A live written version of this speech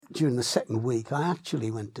during the second week, I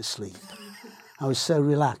actually went to sleep. I was so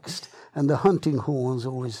relaxed. And the hunting horns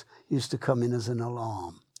always used to come in as an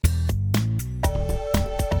alarm.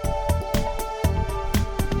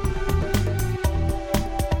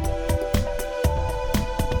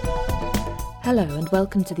 Hello and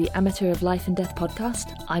welcome to the Amateur of Life and Death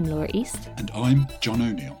podcast. I'm Laura East. And I'm John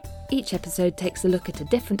O'Neill. Each episode takes a look at a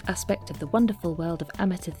different aspect of the wonderful world of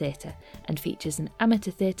amateur theatre and features an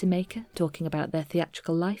amateur theatre maker talking about their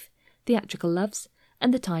theatrical life, theatrical loves,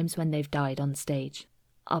 and the times when they've died on stage.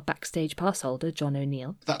 Our backstage pass holder, John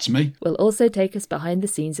O'Neill, that's me, will also take us behind the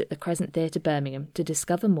scenes at the Crescent Theatre Birmingham to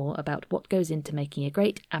discover more about what goes into making a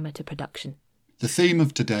great amateur production. The theme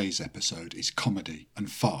of today's episode is comedy and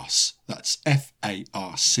farce. That's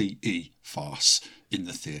F-A-R-C-E, farce, in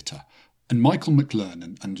the theatre. And Michael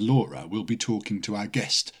McLernan and Laura will be talking to our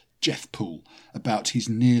guest, Jeff Poole, about his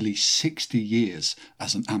nearly 60 years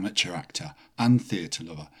as an amateur actor and theatre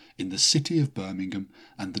lover in the city of Birmingham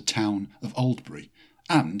and the town of Oldbury,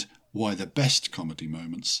 and why the best comedy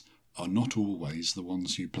moments are not always the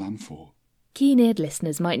ones you plan for. Keen-eared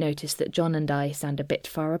listeners might notice that John and I sound a bit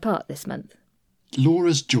far apart this month.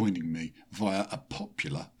 Laura's joining me via a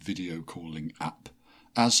popular video calling app,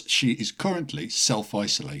 as she is currently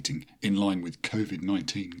self-isolating in line with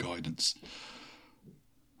COVID-19 guidance.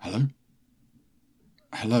 Hello?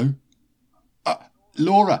 Hello?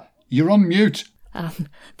 Laura, you're on mute.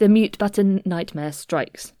 The mute button nightmare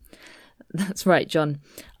strikes. That's right, John.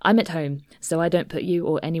 I'm at home, so I don't put you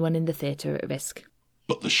or anyone in the theatre at risk.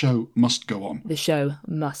 But the show must go on. The show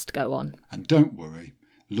must go on. And don't worry,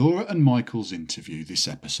 Laura and Michael's interview this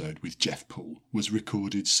episode with Jeff Poole was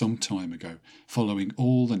recorded some time ago, following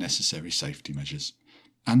all the necessary safety measures.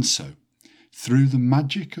 And so, through the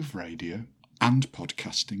magic of radio and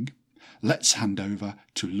podcasting, let's hand over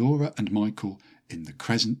to Laura and Michael in the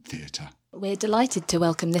Crescent Theatre. We're delighted to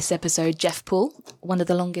welcome this episode Jeff Poole, one of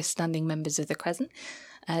the longest standing members of the Crescent.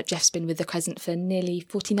 Jeff's been with the Crescent for nearly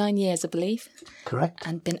 49 years, I believe. Correct.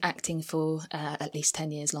 And been acting for at least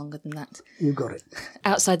 10 years longer than that. You got it.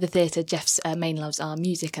 Outside the theatre, Jeff's main loves are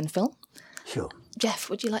music and film. Sure. Jeff,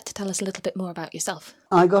 would you like to tell us a little bit more about yourself?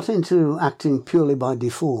 I got into acting purely by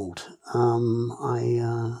default.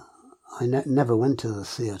 I never went to the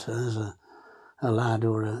theatre as a lad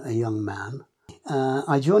or a young man.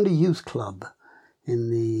 I joined a youth club in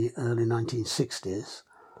the early 1960s,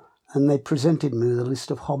 and they presented me with a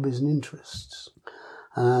list of hobbies and interests.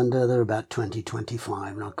 And there were about 20,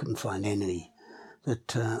 25, and I couldn't find any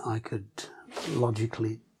that I could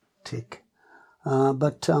logically tick.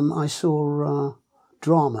 But I saw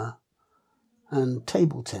drama and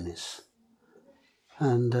table tennis.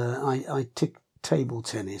 And I ticked table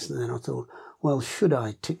tennis, and then I thought, well, should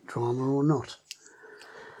I tick drama or not?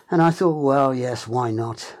 And I thought, well, yes, why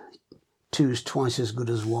not? Two's twice as good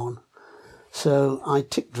as one. So I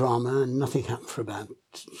ticked drama, and nothing happened for about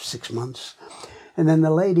 6 months. And then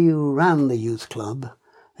the lady who ran the youth club,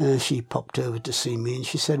 she popped over to see me, and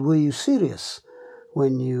she said, were you serious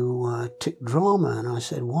when you ticked drama? And I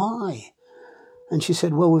said, why? And she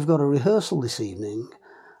said, well, we've got a rehearsal this evening,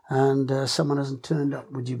 and someone hasn't turned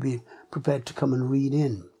up. Would you be prepared to come and read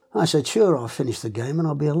in? I said, sure, I'll finish the game and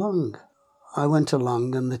I'll be along. I went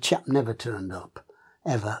along, and the chap never turned up,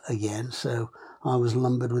 ever again, so I was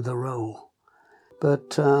lumbered with a role.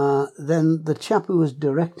 But then the chap who was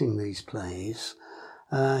directing these plays,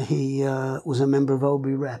 he was a member of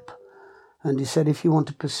Oldbury Rep, and he said, if you want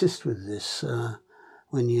to persist with this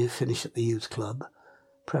when you finish at the youth club,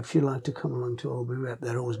 perhaps you'd like to come along to Oldbury Rep.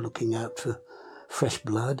 They're always looking out for fresh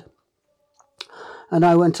blood. And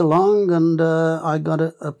I went along, and I got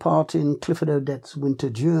a part in Clifford Odets' Winter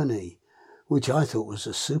Journey, which I thought was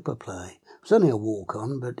a super play. It was only a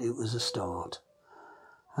walk-on, but it was a start.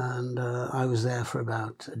 And I was there for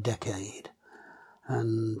about a decade,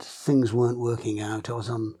 and things weren't working out. I was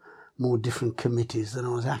on more different committees than I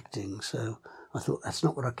was acting, so I thought that's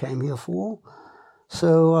not what I came here for.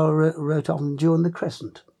 So I wrote off and joined the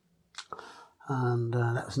Crescent, and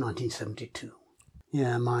that was 1972.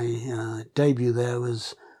 Yeah, my debut there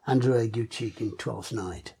was Andrew Aguchik in Twelfth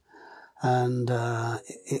Night, and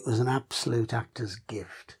it was an absolute actor's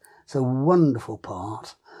gift. It's a wonderful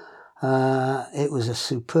part. It was a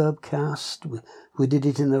superb cast. We did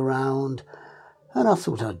it in the round, and I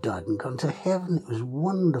thought I'd died and gone to heaven. It was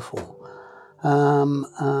wonderful.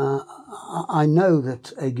 I know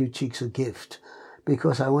that Aguchik's a gift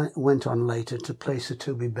because I went on later to play Sir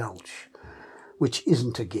Toby Belch, which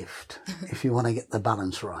isn't a gift if you want to get the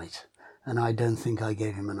balance right. And I don't think I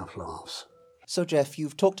gave him enough laughs. So, Jeff,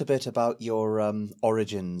 you've talked a bit about your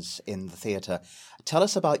origins in the theatre. Tell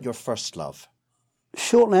us about your first love.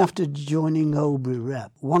 Shortly after joining Oldbury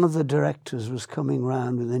Rep, one of the directors was coming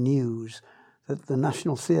round with the news that the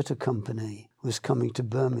National Theatre Company was coming to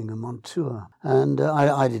Birmingham on tour. And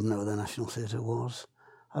I didn't know what the National Theatre was.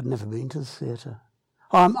 I'd never been to the theatre.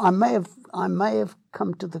 I may have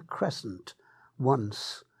come to the Crescent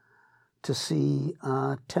once to see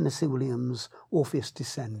Tennessee Williams' Orpheus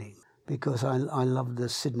Descending, because I loved the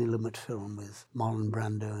Sidney Lumet film with Marlon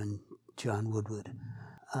Brando and Joanne Woodward.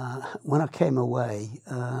 When I came away,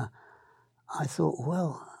 I thought,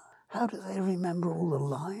 well, how do they remember all the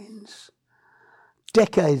lines?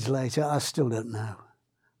 Decades later, I still don't know.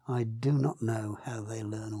 I do not know how they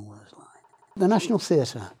learn all those lines. The National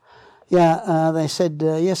Theatre, they said,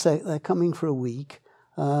 yes, they're coming for a week.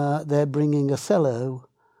 They're bringing Othello,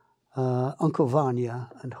 Uncle Vanya,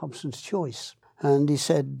 and Hobson's Choice. And he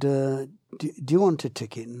said, do you want a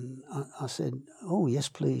ticket? And I said, oh, yes,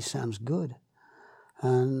 please, sounds good.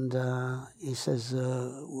 And he says,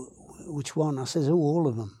 which one? I says, oh, all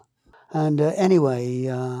of them. And anyway,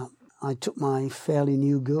 I took my fairly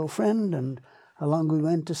new girlfriend, and along we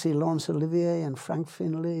went to see Laurence Olivier and Frank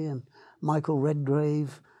Finlay and Michael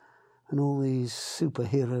Redgrave and all these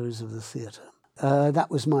superheroes of the theatre. That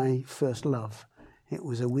was my first love. It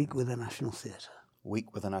was a week with the National Theatre.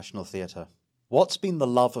 Week with the National Theatre. What's been the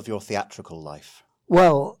love of your theatrical life?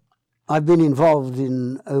 Well, I've been involved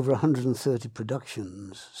in over 130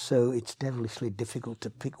 productions, so it's devilishly difficult to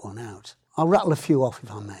pick one out. I'll rattle a few off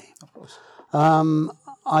if I may. Of course.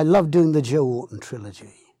 I love doing the Joe Orton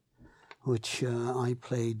trilogy, which I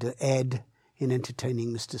played Ed in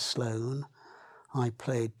Entertaining Mr. Sloane. I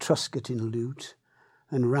played Truscott in Loot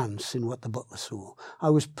and Rance in What the Butler Saw. I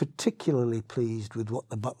was particularly pleased with What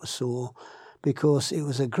the Butler Saw because it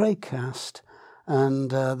was a great cast,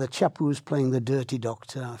 and the chap who was playing the dirty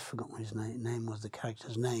doctor, I forgot what his name was, the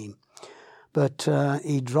character's name, but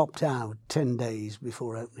he dropped out 10 days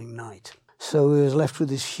before opening night. So he was left with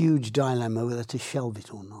this huge dilemma whether to shelve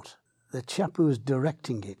it or not. The chap who was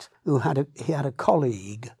directing it, he had a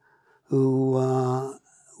colleague who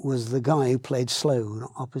was the guy who played Sloane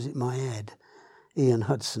opposite my Ed, Ian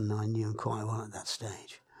Hudson. I knew him quite well at that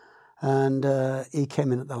stage. And he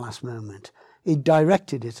came in at the last moment. He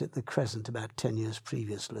directed it at the Crescent about 10 years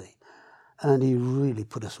previously, and he really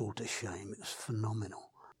put us all to shame. It was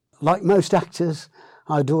phenomenal. Like most actors,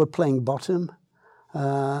 I adored playing bottom.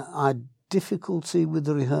 I had difficulty with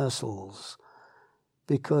the rehearsals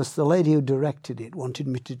because the lady who directed it wanted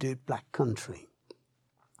me to do Black Country,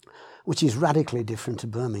 which is radically different to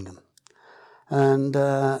Birmingham. And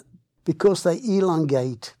because they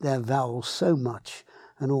elongate their vowels so much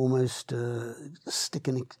and almost stick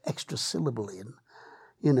an extra syllable in,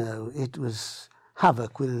 it was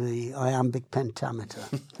havoc with the iambic pentameter.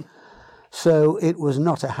 So it was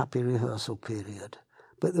not a happy rehearsal period,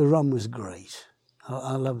 but the run was great.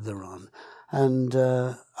 I loved the run. And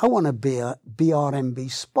I won a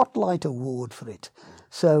BRMB Spotlight Award for it.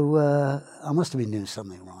 So I must have been doing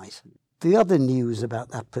something right. The other news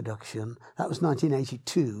about that production, that was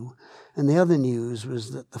 1982, and the other news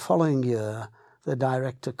was that the following year, the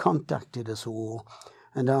director contacted us all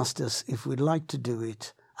and asked us if we'd like to do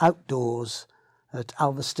it outdoors at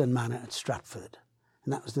Alveston Manor at Stratford.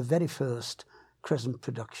 And that was the very first Crescent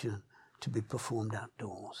production to be performed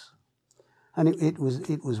outdoors. And it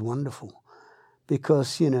was wonderful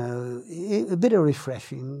because, a bit of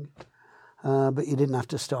refreshing, but you didn't have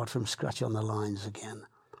to start from scratch on the lines again.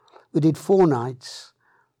 We did 4 nights,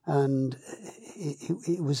 and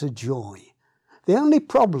it was a joy. The only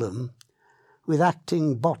problem with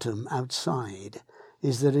acting bottom outside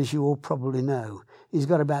is that, as you all probably know, he's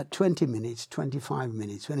got about 20 minutes, 25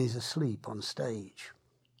 minutes when he's asleep on stage.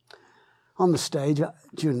 On the stage,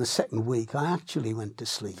 during the second week, I actually went to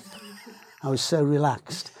sleep. I was so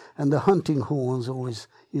relaxed, and the hunting horns always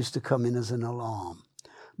used to come in as an alarm.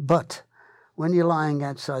 But when you're lying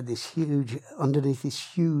outside underneath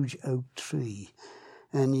this huge oak tree,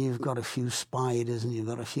 and you've got a few spiders and you've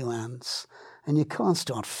got a few ants, and you can't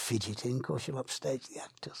start fidgeting because you'll upstage the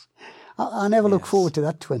actors. I never look forward to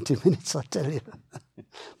that 20 minutes, I tell you.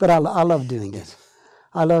 But I love doing it.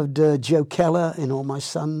 I loved Joe Keller in All My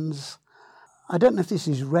Sons. I don't know if this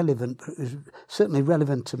is relevant, but it was certainly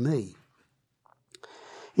relevant to me.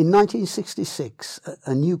 In 1966,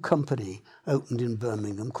 a new company opened in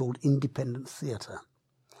Birmingham called Independent Theatre.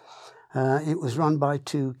 It was run by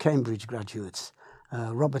 2 Cambridge graduates,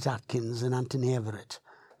 Robert Atkins and Anthony Everett,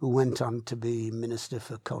 who went on to be Minister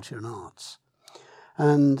for Culture and Arts.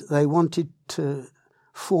 And they wanted to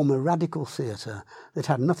form a radical theatre that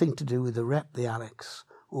had nothing to do with the Rep, the Alex,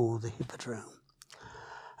 or the Hippodrome.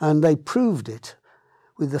 And they proved it.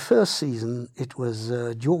 With the first season, it was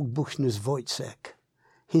Georg Buchner's Wojciech,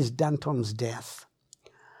 his Danton's Death,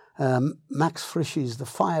 Max Frisch's The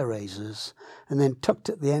Fire Raisers, and then tucked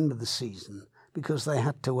at the end of the season, because they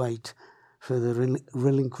had to wait for the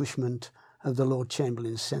relinquishment of the Lord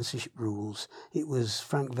Chamberlain's censorship rules, it was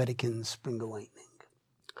Frank Wedekin's Spring Awakening.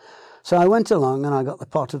 So I went along and I got the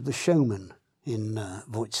part of the showman in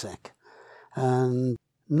Wojciech. And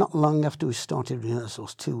not long after we started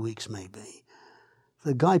rehearsals, 2 weeks maybe,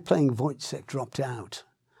 the guy playing Wojciech dropped out.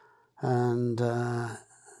 And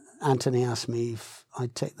Anthony asked me if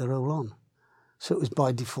I'd take the role on. So it was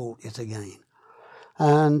by default yet again.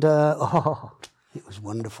 And, it was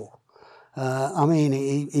wonderful. I mean,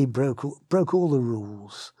 he broke all the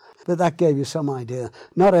rules. But that gave you some idea,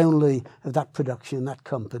 not only of that production, that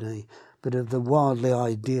company, but of the wildly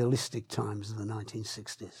idealistic times of the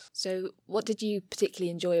 1960s. So what did you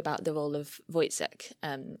particularly enjoy about the role of Wojciech?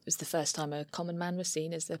 It was the first time a common man was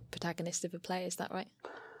seen as the protagonist of a play, is that right?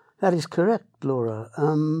 That is correct, Laura.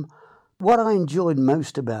 What I enjoyed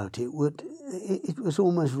most about it was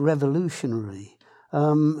almost revolutionary.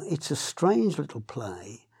 It's a strange little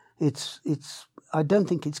play. I don't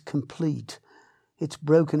think it's complete. It's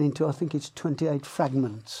broken into, I think it's 28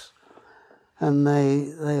 fragments, and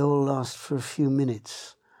they all last for a few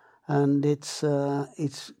minutes, and it's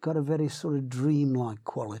got a very sort of dreamlike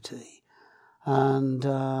quality, and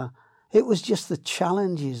it was just the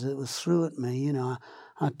challenges that were thrown at me. You know,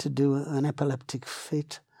 I had to do an epileptic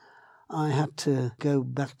fit. I had to go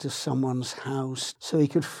back to someone's house so he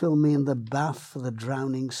could film me in the bath for the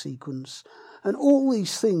drowning sequence, and all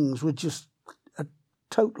these things were just a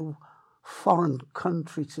total foreign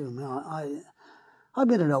country to me. I've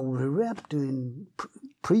been an old rep doing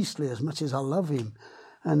Priestley as much as I love him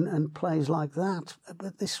and plays like that,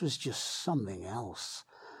 but this was just something else,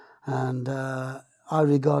 and I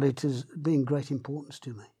regard it as being great importance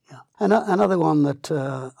to me. Yeah. And another one that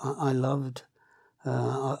I loved,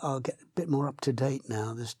 I'll get a bit more up to date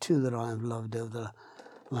now. There's two that I have loved over the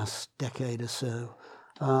last decade or so.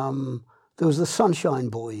 There was The Sunshine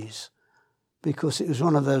Boys, because it was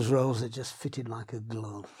one of those roles that just fitted like a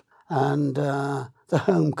glove. And The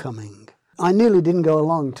Homecoming. I nearly didn't go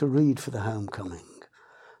along to read for The Homecoming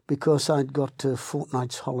because I'd got a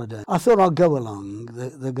fortnight's holiday. I thought I'd go along.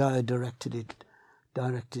 The guy who directed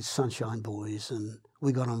Sunshine Boys, and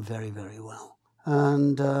we got on very, very well.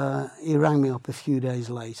 And he rang me up a few days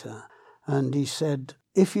later and he said,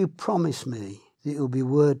 if you promise me that you'll be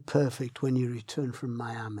word perfect when you return from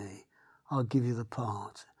Miami, I'll give you the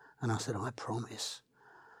part. And I said, I promise.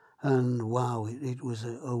 And wow, it was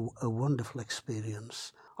a wonderful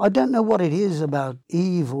experience. I don't know what it is about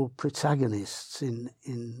evil protagonists in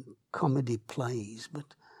comedy plays,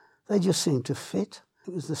 but they just seem to fit.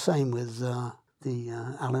 It was the same with the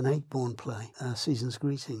Alan Ayckbourn play, Season's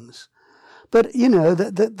Greetings. But, you know,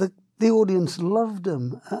 the audience loved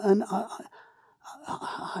them. And I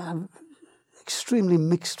have extremely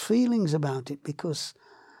mixed feelings about it because,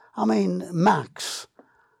 I mean, Max,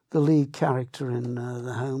 the lead character in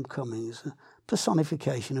The Homecoming, is a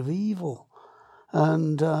personification of evil.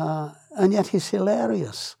 And yet he's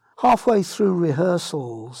hilarious. Halfway through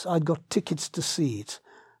rehearsals, I'd got tickets to see it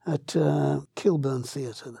at Kilburn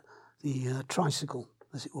Theatre, the Tricycle,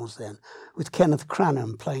 as it was then, with Kenneth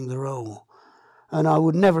Cranham playing the role. And I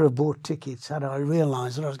would never have bought tickets had I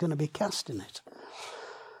realised that I was going to be cast in it.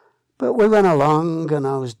 But we went along, and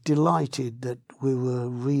I was delighted that we were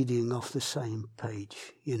reading off the same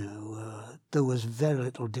page. You know, there was very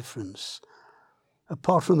little difference,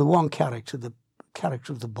 apart from the one character, the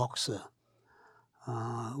character of the boxer,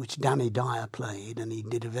 which Danny Dyer played, and he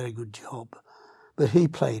did a very good job. But he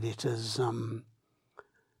played it as a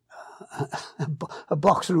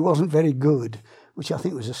boxer who wasn't very good, which I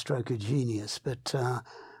think was a stroke of genius. But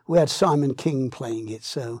we had Simon King playing it,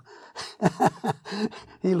 so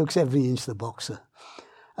he looks every inch the boxer.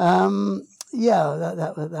 Yeah,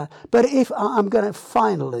 that. But if I'm going to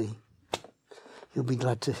finally, you'll be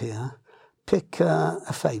glad to hear, pick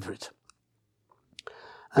a favourite.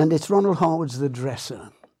 And it's Ronald Harwood's The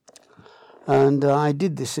Dresser. And I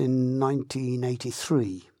did this in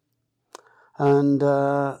 1983. And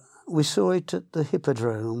we saw it at the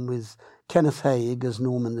Hippodrome with Kenneth Haig as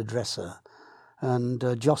Norman the Dresser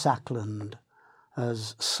and Joss Ackland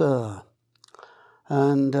as Sir.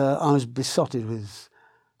 And I was besotted with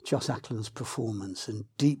Joss Ackland's performance and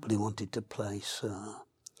deeply wanted to play Sir.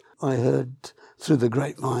 I heard through the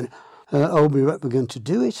grapevine Aubrey Rep were going to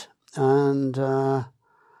do it, and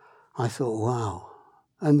I thought, wow.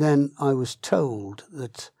 And then I was told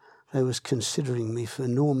that they was considering me for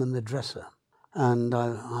Norman the Dresser, and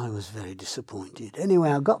I was very disappointed. Anyway,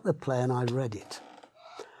 I got the play and I read it.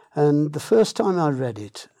 And the first time I read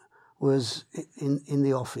it was in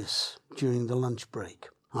the office during the lunch break.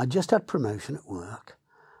 I just had promotion at work,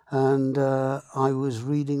 and I was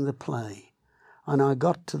reading the play, and I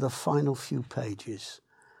got to the final few pages,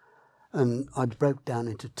 and I broke down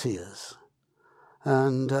into tears.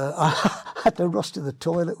 And I had to rush to the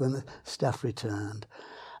toilet when the staff returned.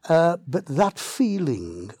 But that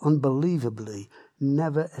feeling, unbelievably,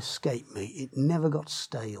 never escaped me. It never got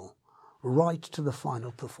stale, right to the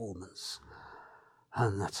final performance.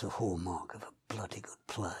 And that's a hallmark of a bloody good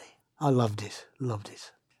play. I loved it. I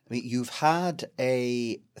mean, you've had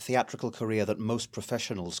a theatrical career that most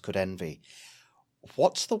professionals could envy.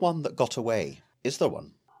 What's the one that got away? Is there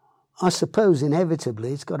one? I suppose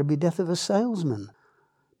inevitably it's got to be Death of a Salesman,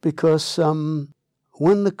 because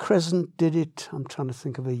when the Crescent did it, I'm trying to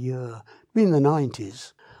think of a year, in the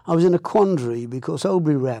 90s, I was in a quandary because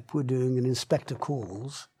Oldbury Rep were doing an Inspector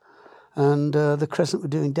Calls, and the Crescent were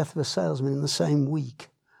doing Death of a Salesman in the same week.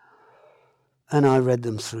 And I read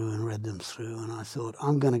them through, and I thought,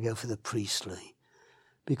 I'm going to go for the Priestley,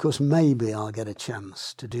 because maybe I'll get a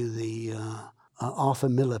chance to do the Arthur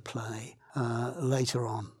Miller play later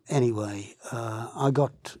on. Anyway, I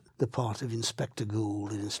got the part of Inspector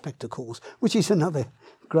Gould in Inspector Calls, which is another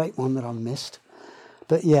great one that I missed.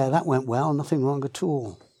 But yeah, that went well, nothing wrong at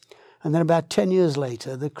all. And then about 10 years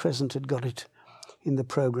later, the Crescent had got it in the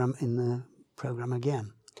program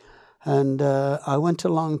again. And I went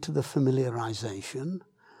along to the familiarisation,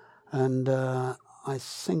 and I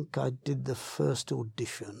think I did the first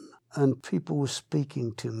audition, and people were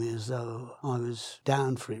speaking to me as though I was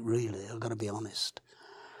down for it, really, I've got to be honest.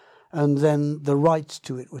 And then the rights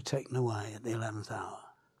to it were taken away at the 11th hour.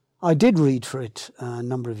 I did read for it a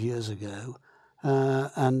number of years ago,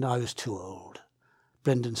 and I was too old.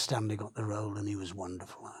 Brendan Stanley got the role, and he was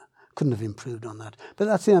wonderful. I couldn't have improved on that. But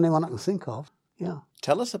that's the only one I can think of, yeah.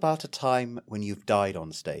 Tell us about a time when you've died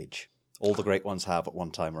on stage. All the great ones have at one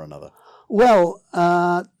time or another. Well,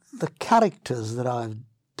 the characters that I've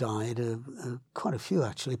died are quite a few,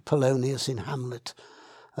 actually. Polonius in Hamlet,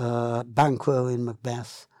 Banquo in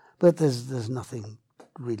Macbeth, but there's nothing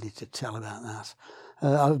really to tell about that.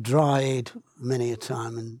 I've tried many a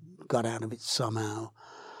time and got out of it somehow.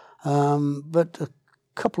 But a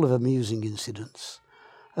couple of amusing incidents.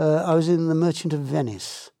 I was in The Merchant of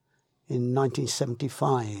Venice in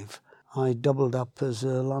 1975. I doubled up as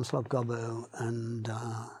Lancelot Gobbo and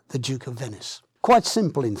the Duke of Venice. Quite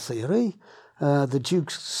simple in theory. The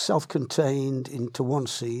Duke's self-contained into one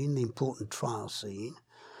scene, the important trial scene,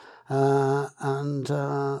 and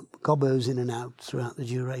Gobbo's in and out throughout the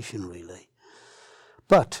duration, really.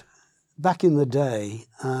 But back in the day,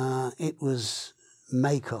 it was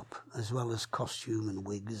makeup as well as costume and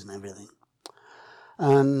wigs and everything.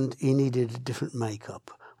 And he needed a different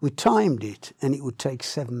makeup. We timed it, and it would take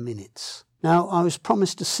 7 minutes. Now, I was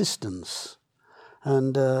promised assistance,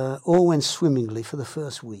 and all went swimmingly for the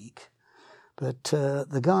first week. But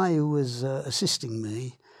the guy who was assisting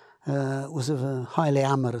me was of a highly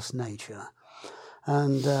amorous nature,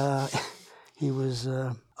 and he was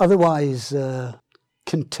otherwise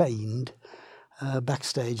contained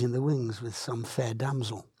backstage in the wings with some fair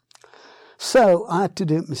damsel. So I had to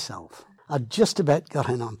do it myself. I'd just about got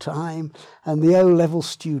in on time, and the O-level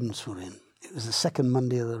students were in. It was the second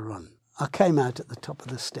Monday of the run. I came out at the top of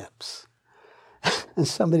the steps, and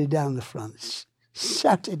somebody down the front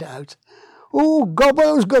shouted out, "Oh,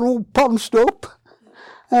 Gobbo's got all pounced up."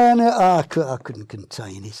 And I couldn't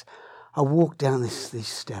contain it. I walked down these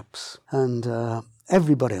steps, and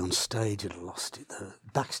everybody on stage had lost it. The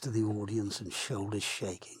backs to the audience and shoulders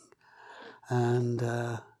shaking. And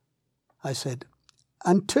I said,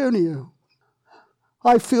 "Antonio,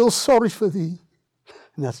 I feel sorry for thee."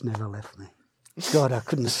 And that's never left me. God, I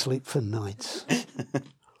couldn't sleep for nights.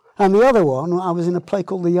 And the other one, I was in a play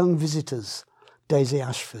called The Young Visitors, Daisy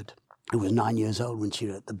Ashford, who was 9 years old when she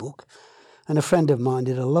wrote the book. And a friend of mine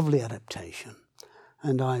did a lovely adaptation.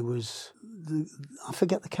 And I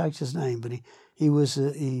forget the character's name, but he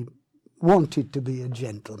wanted to be a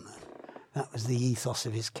gentleman. That was the ethos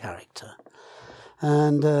of his character.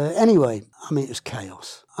 And anyway, it was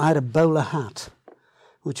chaos. I had a bowler hat,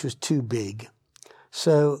 which was too big.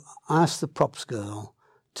 So I asked the props girl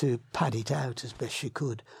to pad it out as best she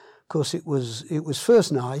could. Of course, it was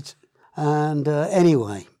first night, and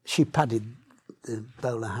anyway, she padded the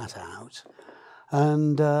bowler hat out,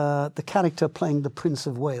 and the character playing the Prince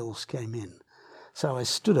of Wales came in. So I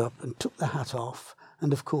stood up and took the hat off,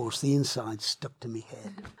 and of course the inside stuck to my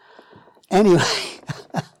head. Anyway,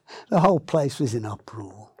 the whole place was in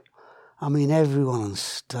uproar. Everyone on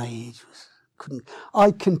stage couldn't.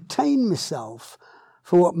 I contained myself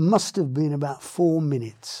for what must have been about 4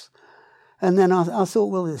 minutes. And then I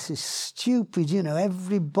thought, well, this is stupid,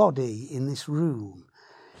 everybody in this room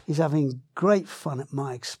is having great fun at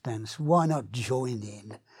my expense. Why not join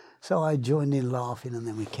in? So I joined in laughing, and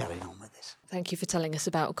then we carried on with this. Thank you for telling us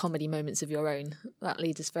about comedy moments of your own. That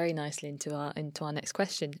leads us very nicely into our next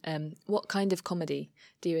question. What kind of comedy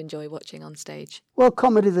do you enjoy watching on stage? Well,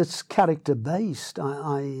 comedy that's character-based.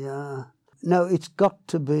 No, it's got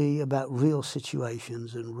to be about real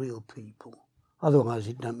situations and real people. Otherwise,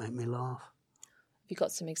 it don't make me laugh. Have you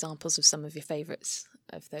got some examples of some of your favourites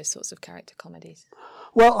of those sorts of character comedies?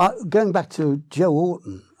 Well, going back to Joe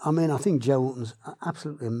Orton, I think Joe Orton's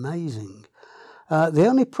absolutely amazing. The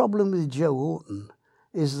only problem with Joe Orton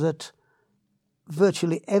is that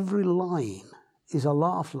virtually every line is a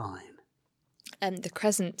laugh line. The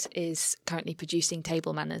Crescent is currently producing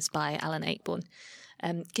Table Manners by Alan Ayckbourn.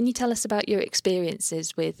 Can you tell us about your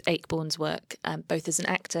experiences with Ayckbourn's work, both as an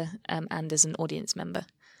actor and as an audience member?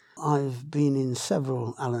 I've been in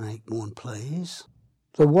several Alan Ayckbourn plays.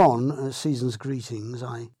 The one, Season's Greetings,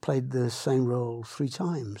 I played the same role 3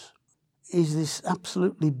 times. He's this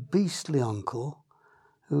absolutely beastly uncle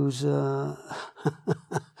who's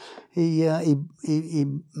he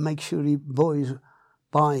makes sure he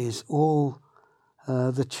buys all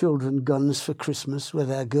the children guns for Christmas,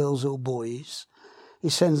 whether they're girls or boys. He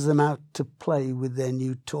sends them out to play with their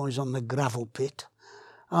new toys on the gravel pit.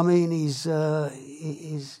 He's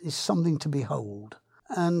something to behold.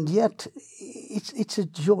 And yet, it's a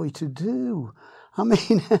joy to do.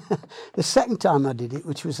 The second time I did it,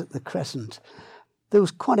 which was at the Crescent, there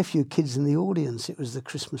was quite a few kids in the audience. It was the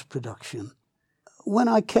Christmas production. When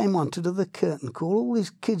I came on to do the curtain call, all these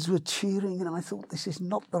kids were cheering, and I thought, this is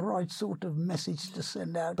not the right sort of message to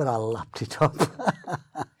send out. But I lapped it up.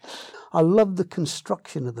 I loved the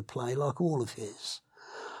construction of the play, like all of his.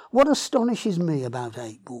 What astonishes me about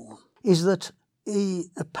Ayckbourn is that he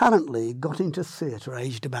apparently got into theatre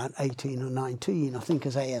aged about 18 or 19, I think,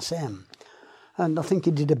 as ASM. And I think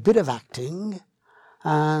he did a bit of acting,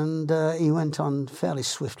 and he went on fairly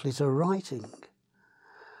swiftly to writing.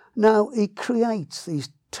 Now, he creates these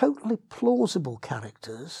totally plausible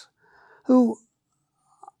characters who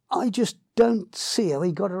I just don't see how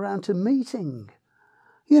he got around to meeting.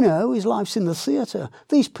 His life's in the theatre.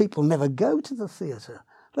 These people never go to the theatre,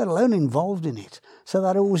 let alone involved in it. So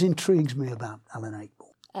that always intrigues me about Alan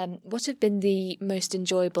Ayckbourn. What have been the most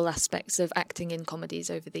enjoyable aspects of acting in comedies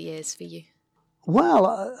over the years for you?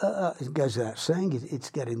 Well, it goes without saying, it's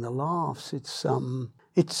getting the laughs. It's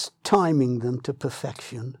timing them to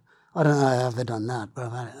perfection. I don't know how I've ever done that, but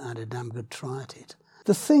I've had a damn good try at it.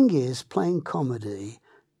 The thing is, playing comedy,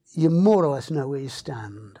 you more or less know where you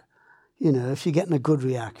stand. If you're getting a good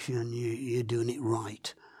reaction, you're doing it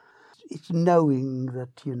right. It's knowing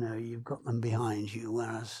that, you've got them behind you,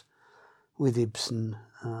 whereas with Ibsen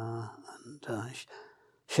and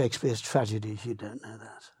Shakespeare's tragedies, you don't know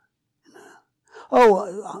that.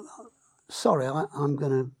 Oh, sorry, I'm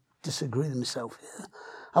going to disagree with myself here.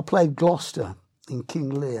 I played Gloucester in King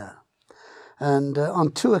Lear, and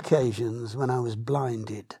on 2 occasions when I was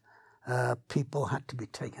blinded, people had to be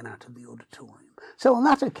taken out of the auditorium. So on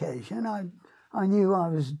that occasion, I knew I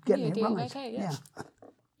was getting it right. Okay, yeah.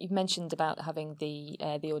 You've mentioned about having the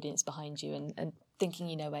audience behind you and thinking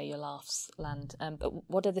you know where your laughs land. But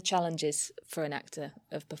what are the challenges for an actor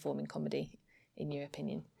of performing comedy, in your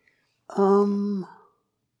opinion? Well,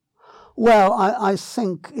 I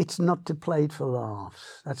think it's not to play it for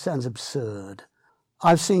laughs. That sounds absurd.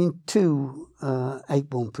 I've seen 2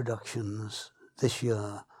 Ayckbourn productions this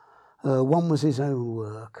year. One was his own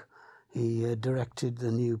work. He directed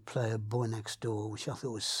the new play Boy Next Door, which I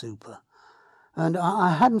thought was super. And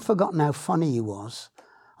I hadn't forgotten how funny he was.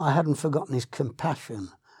 I hadn't forgotten his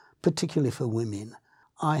compassion, particularly for women.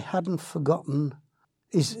 I hadn't forgotten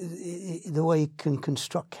the way he can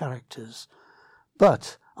construct characters.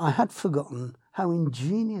 But I had forgotten how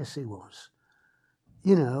ingenious he was.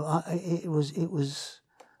 It was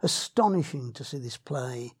astonishing to see this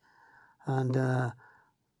play, and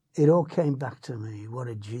it all came back to me. What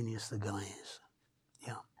a genius the guy is.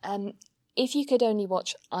 Yeah. If you could only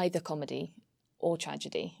watch either comedy or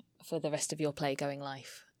tragedy for the rest of your play-going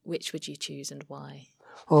life, which would you choose and why?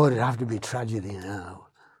 Oh, it'd have to be tragedy now.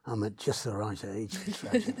 I'm at just the right age for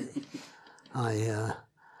tragedy.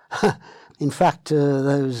 In fact,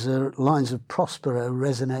 those lines of Prospero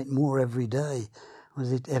resonate more every day.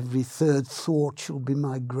 Was it every third thought shall be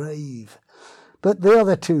my grave? But the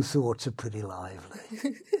other 2 thoughts are pretty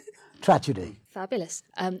lively. Tragedy. Fabulous.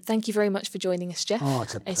 Thank you very much for joining us, Jeff. Oh,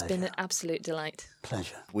 it's a pleasure. It's been an absolute delight.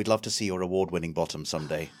 Pleasure. We'd love to see your award-winning bottom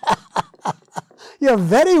someday. You're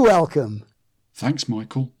very welcome. Thanks,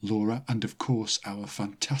 Michael, Laura, and of course our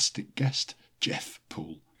fantastic guest, Jeff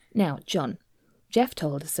Poole. Now, John, Jeff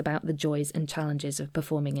told us about the joys and challenges of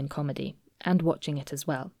performing in comedy, and watching it as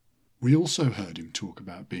well. We also heard him talk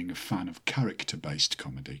about being a fan of character-based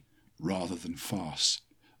comedy, rather than farce.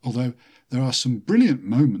 Although there are some brilliant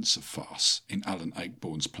moments of farce in Alan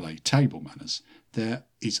Ayckbourn's play Table Manners, there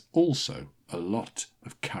is also a lot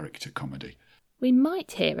of character comedy. We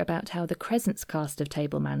might hear about how the Crescent's cast of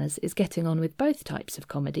Table Manners is getting on with both types of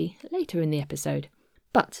comedy later in the episode.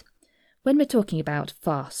 But when we're talking about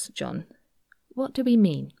farce, John, what do we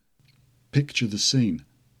mean? Picture the scene.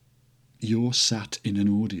 You're sat in an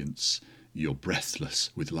audience. You're breathless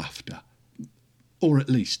with laughter. Or at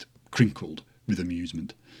least crinkled with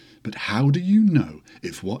amusement. But how do you know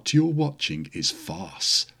if what you're watching is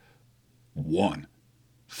farce? 1.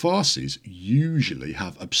 Farces usually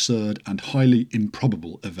have absurd and highly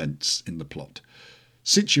improbable events in the plot.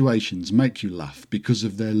 Situations make you laugh because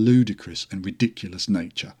of their ludicrous and ridiculous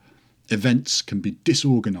nature. Events can be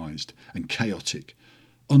disorganised and chaotic.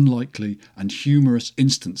 Unlikely and humorous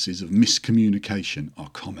instances of miscommunication are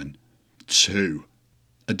common. 2.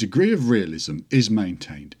 A degree of realism is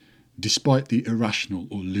maintained, despite the irrational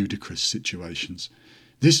or ludicrous situations.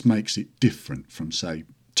 This makes it different from, say,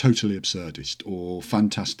 totally absurdist or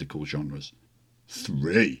fantastical genres.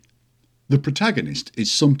 3. The protagonist is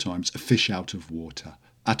sometimes a fish out of water,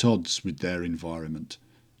 at odds with their environment,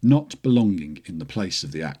 not belonging in the place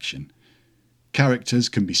of the action. Characters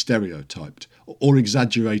can be stereotyped or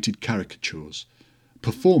exaggerated caricatures.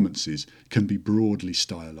 Performances can be broadly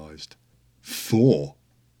stylised. 4.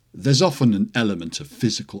 There's often an element of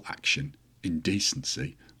physical action,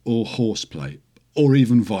 indecency, or horseplay, or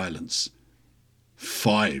even violence.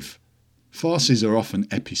 5. Farces are often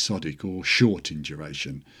episodic or short in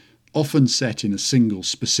duration, often set in a single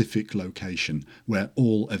specific location where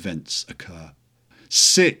all events occur.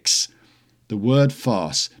 6. The word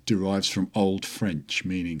farce derives from Old French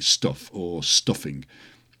meaning stuff or stuffing.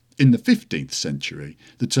 In the 15th century,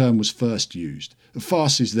 the term was first used.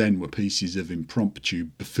 Farces then were pieces of impromptu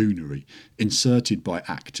buffoonery inserted by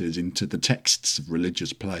actors into the texts of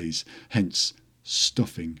religious plays, hence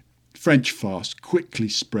stuffing. French farce quickly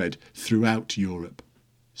spread throughout Europe.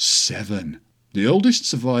 7. The oldest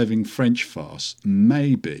surviving French farce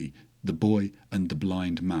may be The Boy and the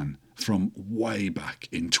Blind Man, from way back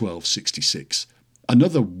in 1266.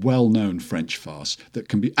 Another well-known French farce that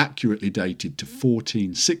can be accurately dated to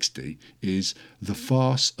 1460 is The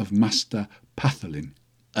Farce of Master Pathelin.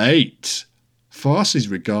 8. Farce is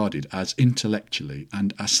regarded as intellectually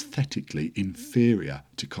and aesthetically inferior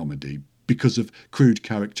to comedy because of crude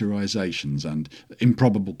characterizations and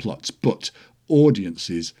improbable plots, but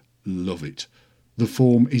audiences love it. The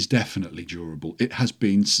form is definitely durable. It has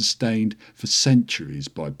been sustained for centuries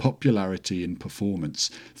by popularity in performance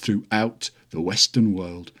throughout the Western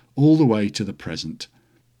world, all the way to the present.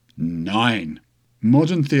 9.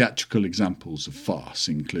 Modern theatrical examples of farce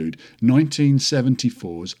include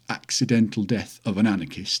 1974's Accidental Death of an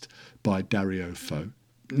Anarchist by Dario Fo,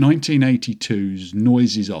 1982's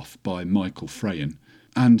Noises Off by Michael Frayen,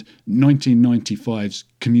 and 1995's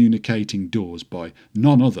Communicating Doors by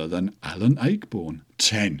none other than Alan Ayckbourn.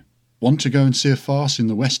 10. Want to go and see a farce in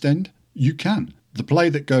the West End? You can. The Play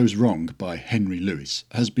That Goes Wrong by Henry Lewis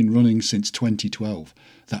has been running since 2012.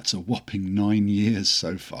 That's a whopping 9 years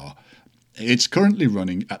so far. It's currently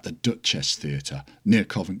running at the Duchess Theatre near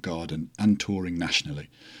Covent Garden and touring nationally.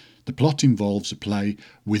 The plot involves a play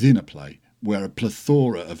within a play, where a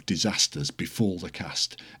plethora of disasters befall the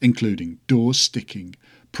cast, including doors sticking,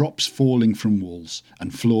 props falling from walls,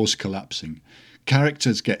 and floors collapsing.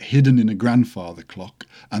 Characters get hidden in a grandfather clock,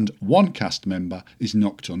 and one cast member is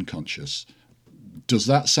knocked unconscious. Does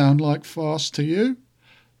that sound like farce to you?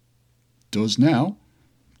 Does now,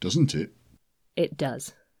 doesn't it? It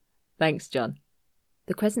does. Thanks, John.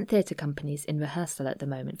 The Crescent Theatre Company's in rehearsal at the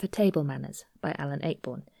moment for Table Manners by Alan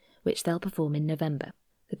Ayckbourn, which they'll perform in November.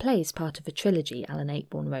 The play is part of a trilogy Alan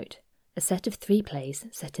Ayckbourn wrote, a set of 3 plays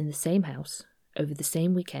set in the same house, over the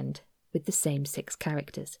same weekend, with the same 6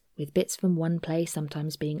 characters, with bits from one play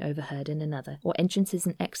sometimes being overheard in another, or entrances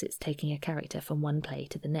and exits taking a character from one play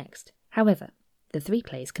to the next. However, the 3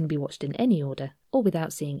 plays can be watched in any order, or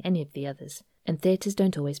without seeing any of the others, and theatres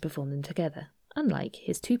don't always perform them together, unlike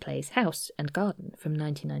his 2 plays House and Garden from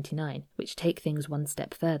 1999, which take things one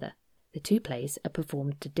step further. The 2 plays are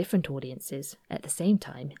performed to different audiences at the same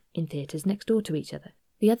time in theatres next door to each other.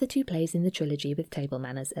 The other 2 plays in the trilogy with Table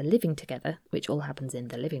Manners are Living Together, which all happens in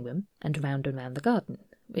the living room, and Round and Round the Garden,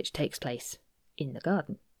 which takes place in the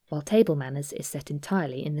garden, while Table Manners is set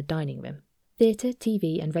entirely in the dining room. Theatre,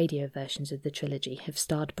 TV and radio versions of the trilogy have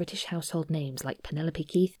starred British household names like Penelope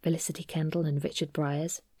Keith, Felicity Kendall and Richard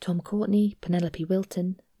Briers, Tom Courtenay, Penelope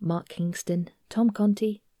Wilton, Mark Kingston, Tom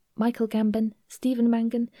Conti, Michael Gambon, Stephen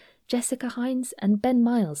Mangan, Jessica Hines and Ben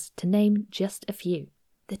Miles, to name just a few.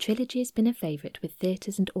 The trilogy has been a favourite with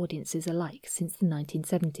theatres and audiences alike since the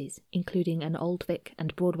 1970s, including an Old Vic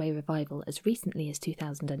and Broadway revival as recently as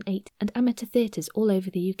 2008, and amateur theatres all over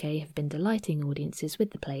the UK have been delighting audiences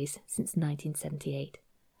with the plays since 1978.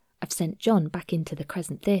 I've sent John back into the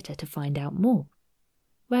Crescent Theatre to find out more.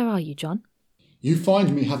 Where are you, John? You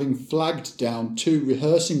find me having flagged down 2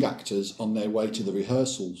 rehearsing actors on their way to the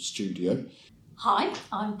rehearsal studio. Hi,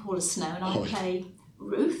 I'm Paula Snow and I play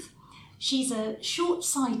Ruth. She's a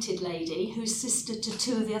short-sighted lady who's sister to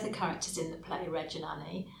 2 of the other characters in the play, Reg and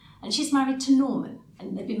Annie, and she's married to Norman,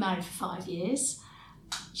 and they've been married for 5 years.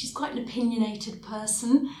 She's quite an opinionated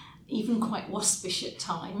person, even quite waspish at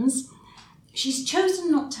times. She's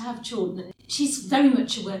chosen not to have children. She's very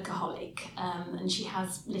much a workaholic, and she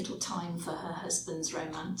has little time for her husband's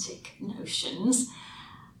romantic notions.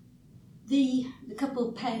 The couple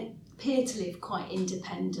appear to live quite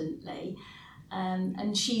independently,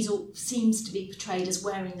 and she seems to be portrayed as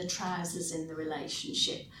wearing the trousers in the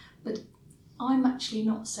relationship, but I'm actually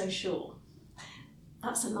not so sure.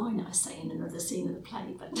 That's a line I say in another scene of the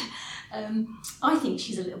play, but I think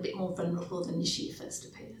she's a little bit more vulnerable than she first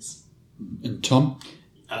appears. And Tom?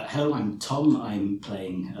 Hello, I'm Tom. I'm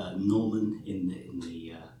playing Norman in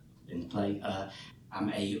the play. I'm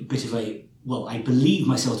a bit of a, well, I believe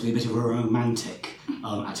myself to be a bit of a romantic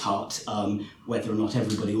at heart. Whether or not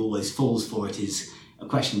everybody always falls for it is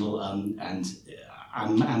questionable. And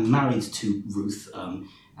I'm married to Ruth,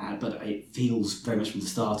 but it feels very much from the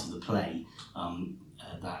start of the play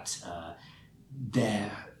that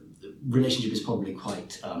their relationship is probably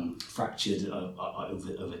quite fractured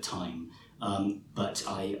over time. But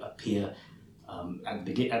I appear at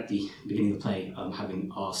the beginning of the play having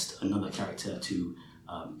asked another character to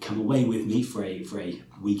come away with me for a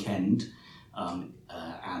weekend,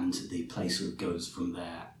 and the play sort of goes from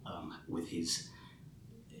there with his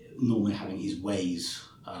Norman having his ways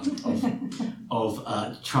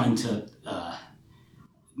of trying to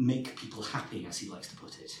make people happy, as he likes to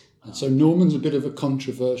put it. And so Norman's a bit of a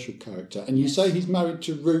controversial character, and you say he's married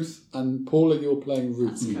to Ruth, and Paula, you're playing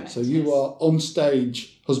Ruth. That's correct, so you are on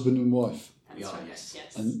stage husband and wife. We are, yes.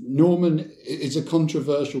 And Norman is a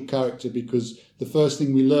controversial character because the first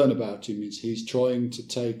thing we learn about him is he's trying to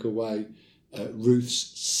take away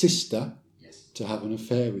Ruth's sister to have an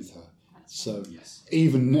affair with her. So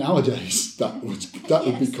even nowadays that would be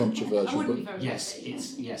controversial. That wouldn't be very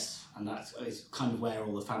Yes, and that is kind of where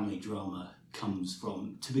all the family drama comes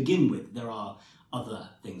from. To begin with, there are other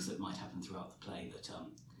things that might happen throughout the play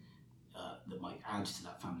that might add to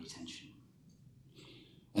that family tension.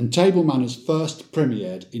 And Table Manners first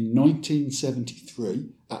premiered in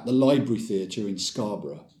 1973 at the Library Theatre in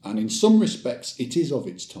Scarborough, and in some respects it is of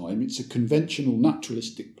its time. It's a conventional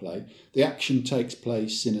naturalistic play. The action takes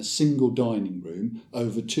place in a single dining room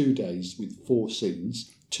over 2 days with 4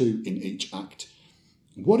 scenes, 2 in each act.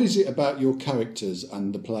 What is it about your characters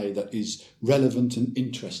and the play that is relevant and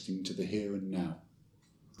interesting to the here and now?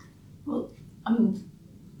 Well,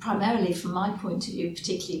 primarily from my point of view,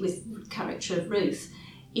 particularly with the character of Ruth,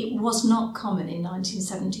 it was not common in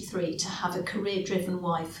 1973 to have a career-driven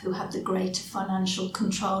wife who had the greater financial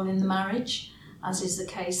control in the marriage, as is the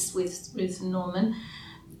case with Ruth and Norman.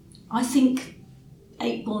 I think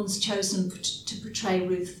Ayckbourn's chosen to portray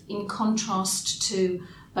Ruth in contrast to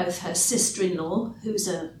both her sister-in-law, who's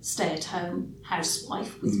a stay-at-home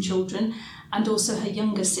housewife with children, and also her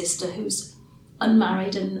younger sister, who's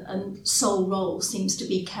unmarried and sole role seems to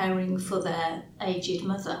be caring for their aged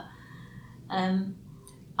mother.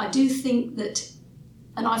 I do think that,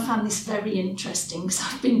 and I found this very interesting because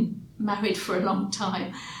I've been married for a long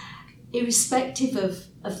time, irrespective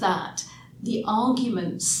of that, the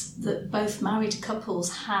arguments that both married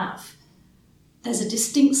couples have, there's a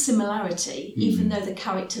distinct similarity, even though the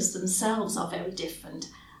characters themselves are very different,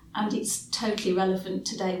 and it's totally relevant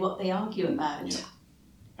today what they argue about.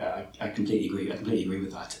 Yeah. I completely agree. I completely agree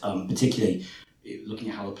with that. Particularly looking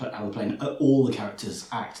at how the play and all the characters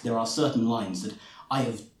act, there are certain lines that I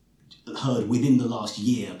have heard within the last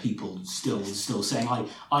year people still saying.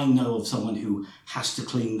 I know of someone who has to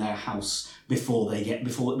clean their house as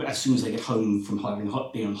soon as they get home from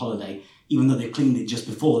being on holiday, even though they cleaned it just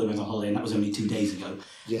before they went on holiday, and that was only 2 days ago.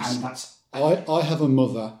 Yes. And that's I have a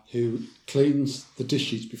mother who cleans the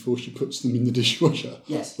dishes before she puts them in the dishwasher.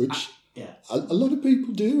 Yes. Which a lot of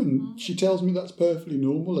people do, and she tells me that's perfectly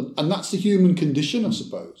normal, and that's the human condition, I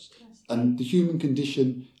suppose. And the human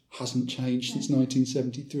condition hasn't changed since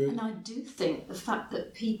 1973. And I do think the fact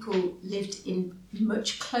that people lived in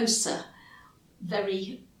much closer,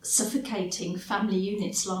 very suffocating family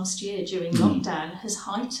units last year during lockdown has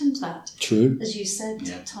heightened that. True. As you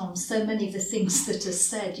said, Tom, so many of the things that are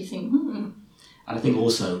said, you think, And I think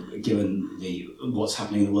also, given what's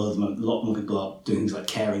happening in the world at the moment, a lot more people are doing things like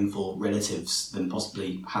caring for relatives than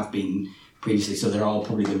possibly have been previously. So there are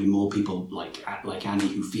probably going to be more people like Annie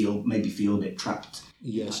who maybe feel a bit trapped.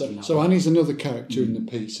 Yeah, so Annie's another character in the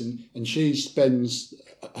piece, and she spends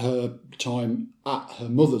her time at her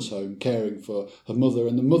mother's home caring for her mother,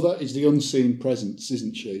 and the mother is the unseen presence,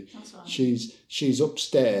 isn't she? That's right. She's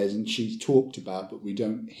upstairs and she's talked about, but we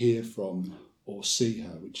don't hear from or see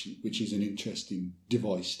her, which is an interesting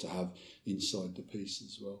device to have inside the piece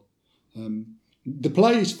as well. The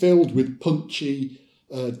play is filled with punchy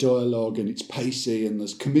dialogue, and it's pacey, and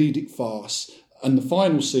there's comedic farce, and the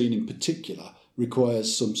final scene in particular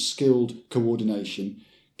requires some skilled coordination.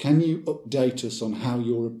 Can you update us on how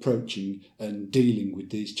you're approaching and dealing with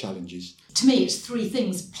these challenges? To me, it's three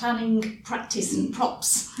things: planning, practice, and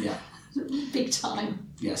props. Yeah, big time.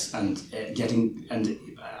 Yes, and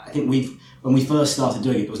I think when we first started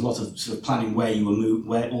doing it, there was a lot of sort of planning where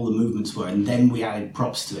all the movements were, and then we added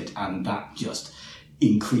props to it, and that just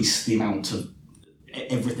increased the amount of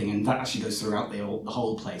everything, and that actually goes throughout the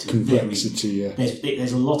whole play. Complexity,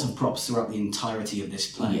 There's a lot of props throughout the entirety of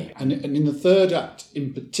this play. Yeah. And in the third act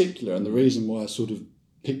in particular, and the reason why I sort of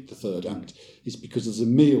picked the third act is because there's a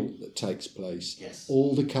meal that takes place. Yes.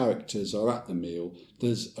 All the characters are at the meal.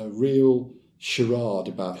 There's a real charade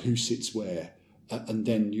about who sits where, and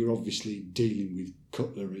then you're obviously dealing with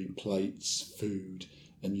cutlery, plates, food,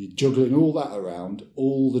 and you're juggling all that around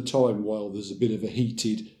all the time while there's a bit of a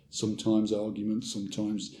heated, sometimes argument,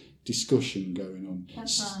 sometimes discussion going on.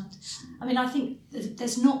 That's right. I mean, I think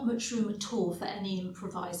there's not much room at all for any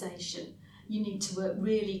improvisation. You need to work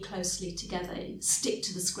really closely together, stick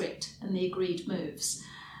to the script and the agreed moves.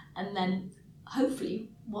 And then hopefully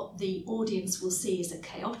what the audience will see as a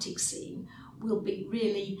chaotic scene will be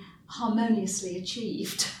really harmoniously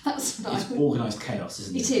achieved. That's what it's organised chaos,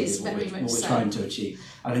 isn't it? It is, very much so. What we're trying to achieve.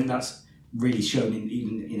 I think that's really shown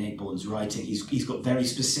even in Aybourne's writing. He's got very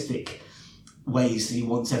specific ways that he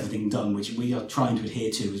wants everything done, which we are trying to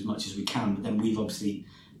adhere to as much as we can, but then we've obviously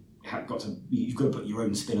you've got to put your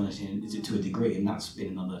own spin on it to a degree, and that's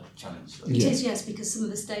been another challenge. It is, yes, because some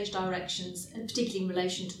of the stage directions, particularly in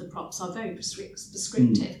relation to the props, are very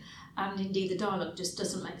prescriptive, and indeed the dialogue just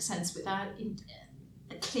doesn't make sense without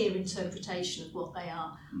a clear interpretation of what they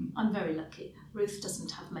are. I'm very lucky. Ruth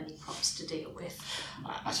doesn't have many props to deal with.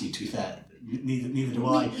 Actually, to be fair, neither do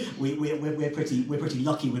I. We're pretty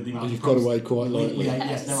lucky with the amount You've of props. got away quite lightly.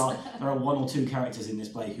 Yes, there are one or two characters in this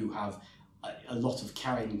play who have a lot of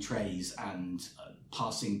carrying trays and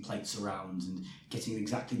passing plates around and getting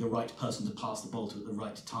exactly the right person to pass the bowl to at the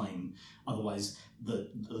right time. Otherwise, the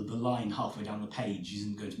line halfway down the page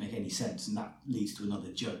isn't going to make any sense, and that leads to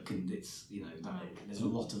another joke. And it's there's a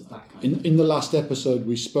lot of that kind of. In the last episode,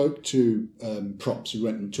 we spoke to props. We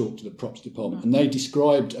went and talked to the props department, and they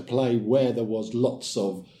described a play where there was lots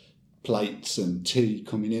of plates and tea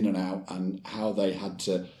coming in and out, and how they had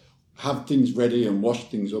to have things ready and wash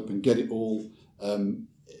things up and get it all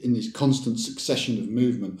in this constant succession of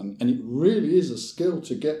movement. And it really is a skill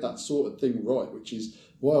to get that sort of thing right, which is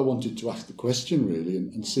why I wanted to ask the question, really,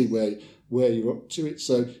 and see where you're up to it.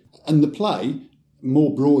 So, and the play,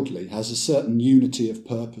 more broadly, has a certain unity of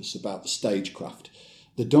purpose about the stagecraft.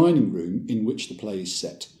 The dining room in which the play is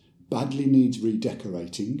set badly needs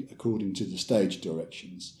redecorating, according to the stage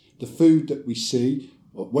directions. The food that we see,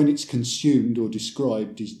 when it's consumed or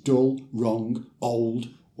described, is dull, wrong, old,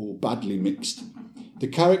 or badly mixed. The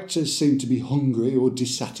characters seem to be hungry or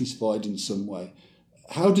dissatisfied in some way.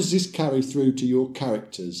 How does this carry through to your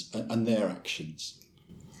characters and their actions?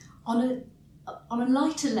 On a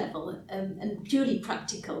lighter level and purely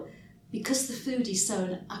practical, because the food is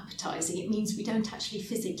so unappetising, it means we don't actually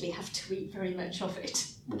physically have to eat very much of it.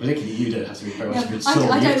 Well, particularly you don't have to eat very much of it.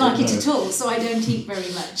 I don't like it at all, so I don't eat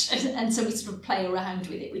very much. And so we sort of play around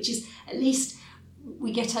with it, which is, at least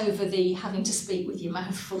we get over the having to speak with your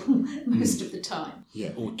mouth full most of the time. Yeah,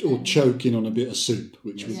 or choking on a bit of soup,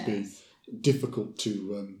 which would be difficult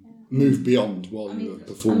to move beyond while you were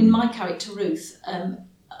performing. I mean, my character Ruth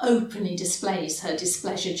openly displays her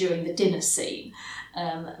displeasure during the dinner scene,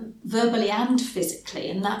 verbally and physically,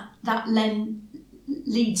 and that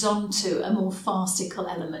leads on to a more farcical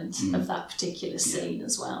element of that particular scene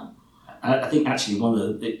as well. I think actually one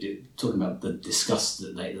of the talking about the disgust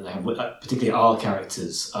that they have, particularly our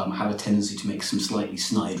characters have a tendency to make some slightly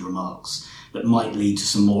snide remarks, that might lead to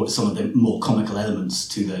some of the more comical elements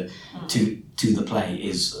to the play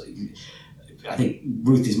is, I think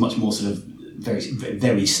Ruth is much more sort of very,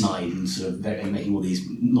 very snide and sort of making all these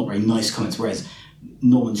not very nice comments, whereas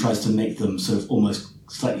Norman tries to make them sort of almost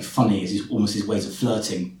slightly funny, as almost his ways of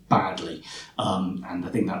flirting badly, and I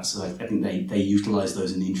think they utilise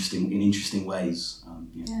those in interesting ways.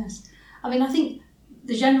 Yes, I mean, I think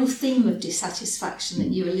the general theme of dissatisfaction that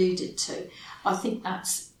you alluded to, I think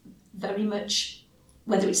that's very much,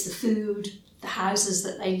 whether it's the food, the houses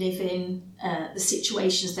that they live in, the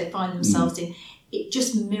situations they find themselves in, it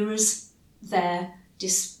just mirrors their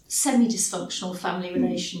semi-dysfunctional family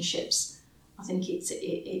relationships. I think it's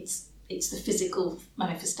the physical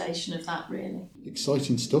manifestation of that, really.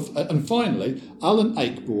 Exciting stuff. And finally, Alan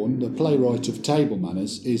Ayckbourn, the playwright of Table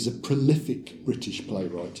Manners, is a prolific British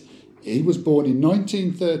playwright. He was born in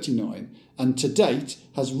 1939 and to date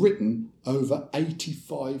has written over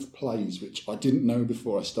 85 plays, which I didn't know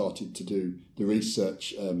before I started to do the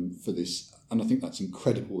research for this. And I think that's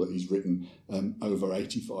incredible that he's written over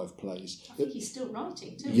 85 plays. I think he's still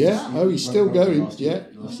writing too. Yeah, he's still going. Yeah,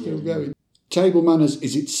 he's still going. Table Manners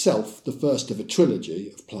is itself the first of a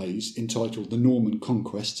trilogy of plays entitled The Norman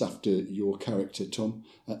Conquests, after your character, Tom.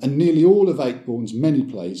 And nearly all of Ayckbourn's many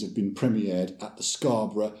plays have been premiered at the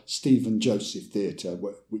Scarborough Stephen Joseph Theatre,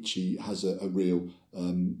 which he has a real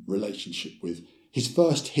relationship with. His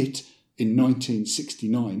first hit in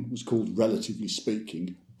 1969 was called Relatively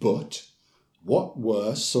Speaking, but what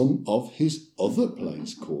were some of his other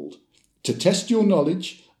plays called? To test your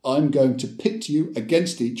knowledge, I'm going to pit you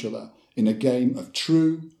against each other in a game of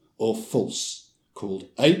true or false,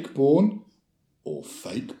 called Ayckbourn or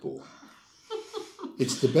Fakeborn.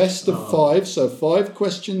 It's the best of 5, so 5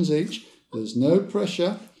 questions each. There's no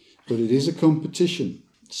pressure, but it is a competition.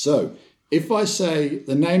 So, if I say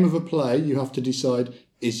the name of a play, you have to decide,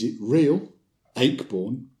 is it real,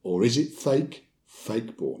 Ayckbourn, or is it fake,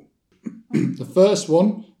 Fakeborn? The first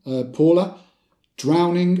one, Paula,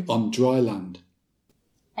 Drowning on Dry Land.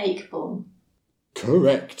 Ayckbourn.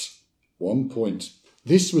 Correct. 1 point.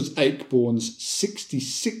 This was Ayckbourn's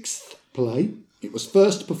 66th play. It was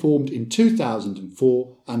first performed in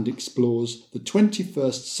 2004 and explores the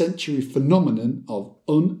 21st century phenomenon of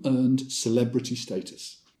unearned celebrity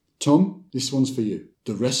status. Tom, this one's for you.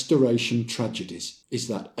 The Restoration Tragedies. Is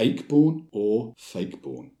that Ayckbourn or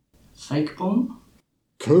Fakeborn? Fakeborn?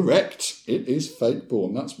 Correct. It is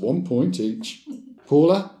Fakeborn. That's 1 point each.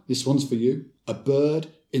 Paula, this one's for you. A Bird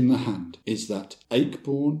in the Hand. Is that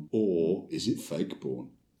Ayckbourn or is it Fakeborn?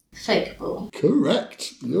 Fakeborn.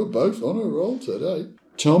 Correct. You're both on a roll today.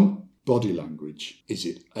 Tom, Body Language. Is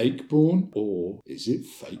it Ayckbourn or is it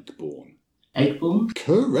Fakeborn? Ayckbourn?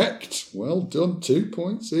 Correct. Well done. 2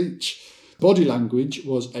 points each. Body Language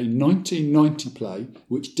was a 1990 play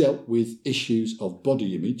which dealt with issues of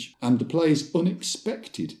body image, and the play's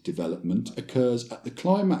unexpected development occurs at the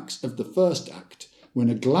climax of the first act when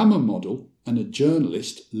a glamour model and a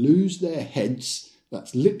journalist lose their heads,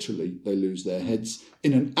 that's literally they lose their heads,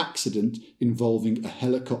 in an accident involving a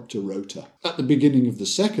helicopter rotor. At the beginning of the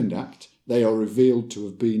second act, they are revealed to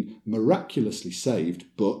have been miraculously saved,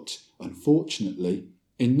 but, unfortunately,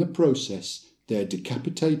 in the process, their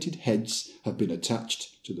decapitated heads have been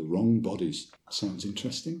attached to the wrong bodies. Sounds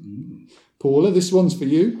interesting. Paula, this one's for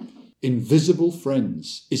you. Invisible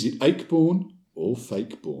Friends. Is it Ayckbourn or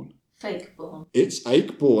Fakeborn? Fakeborn. It's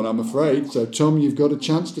Ayckbourn, I'm afraid. So, Tom, you've got a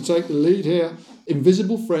chance to take the lead here.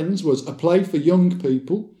 Invisible Friends was a play for young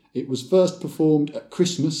people. It was first performed at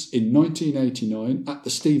Christmas in 1989 at the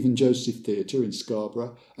Stephen Joseph Theatre in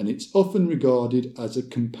Scarborough, and it's often regarded as a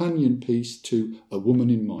companion piece to A Woman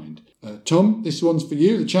in Mind. Tom, this one's for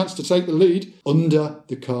you, the chance to take the lead. Under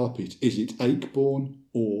the Carpet. Is it Ayckbourn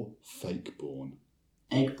or Fakeborn?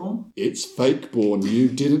 Ayckbourn? It's Fakeborn. You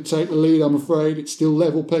didn't take the lead, I'm afraid. It's still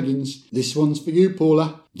level peggings. This one's for you,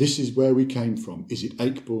 Paula. This is where we came from. Is it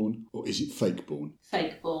Ayckbourn or is it Fakeborn?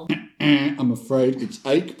 Fakeborn. I'm afraid it's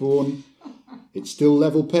Ayckbourn. It's still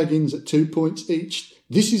level peggings at 2 points each.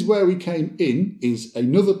 This Is Where We Came In is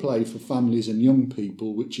another play for families and young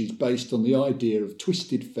people which is based on the idea of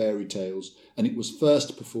twisted fairy tales, and it was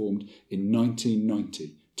first performed in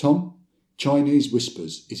 1990. Tom, Chinese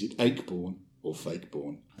Whispers. Is it Ayckbourn or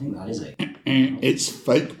Fakeborn? I think that is it. It's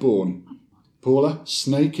Fakeborn. Paula,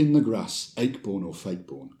 Snake in the Grass. Ayckbourn or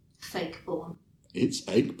Fakeborn? Fakeborn. It's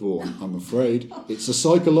Ayckbourn, I'm afraid. It's a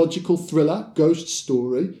psychological thriller, ghost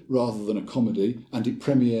story, rather than a comedy, and it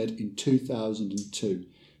premiered in 2002.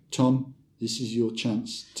 Tom, this is your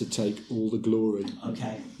chance to take all the glory.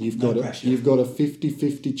 Okay. You've got a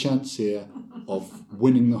 50-50 chance here of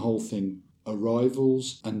winning the whole thing.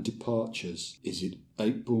 Arrivals and Departures. Is it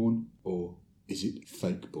Ayckbourn or is it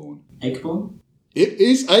Fakeborn? Akeborn? It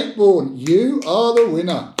is Akeborn. You are the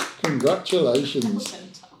winner. Congratulations.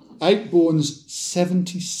 Akeborn's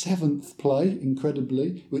 77th play,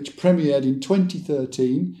 incredibly, which premiered in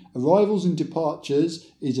 2013. Arrivals and Departures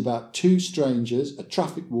is about two strangers, a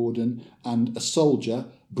traffic warden and a soldier,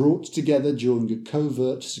 brought together during a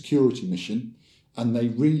covert security mission, and they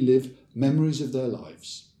relive memories of their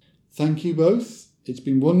lives. Thank you both. It's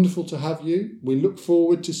been wonderful to have you. We look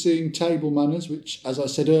forward to seeing Table Manners, which, as I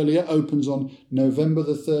said earlier, opens on November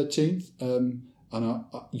the 13th.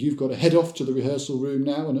 You've got to head off to the rehearsal room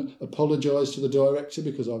now and apologise to the director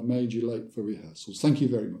because I've made you late for rehearsals. Thank you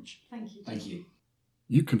very much. Thank you. Thank you.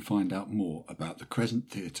 You can find out more about the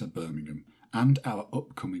Crescent Theatre Birmingham and our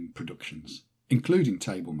upcoming productions, including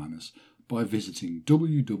Table Manners, by visiting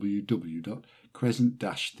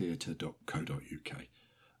www.crescent-theatre.co.uk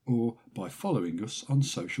or by following us on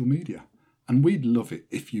social media. And we'd love it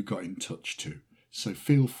if you got in touch too, so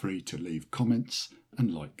feel free to leave comments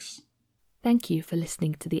and likes. Thank you for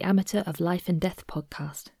listening to the Amateur of Life and Death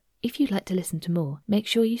podcast. If you'd like to listen to more, make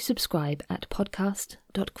sure you subscribe at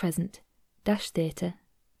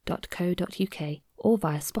podcast.crescent-theatre.co.uk or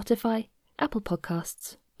via Spotify, Apple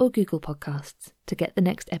Podcasts or Google Podcasts to get the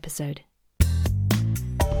next episode.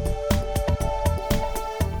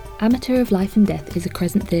 Amateur of Life and Death is a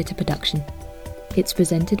Crescent Theatre production. It's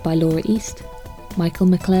presented by Laura East, Michael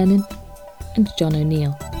McLernan and John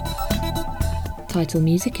O'Neill. Title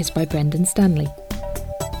music is by Brendan Stanley.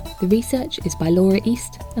 The research is by Laura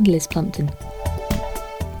East and Liz Plumpton.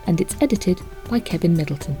 And it's edited by Kevin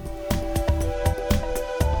Middleton.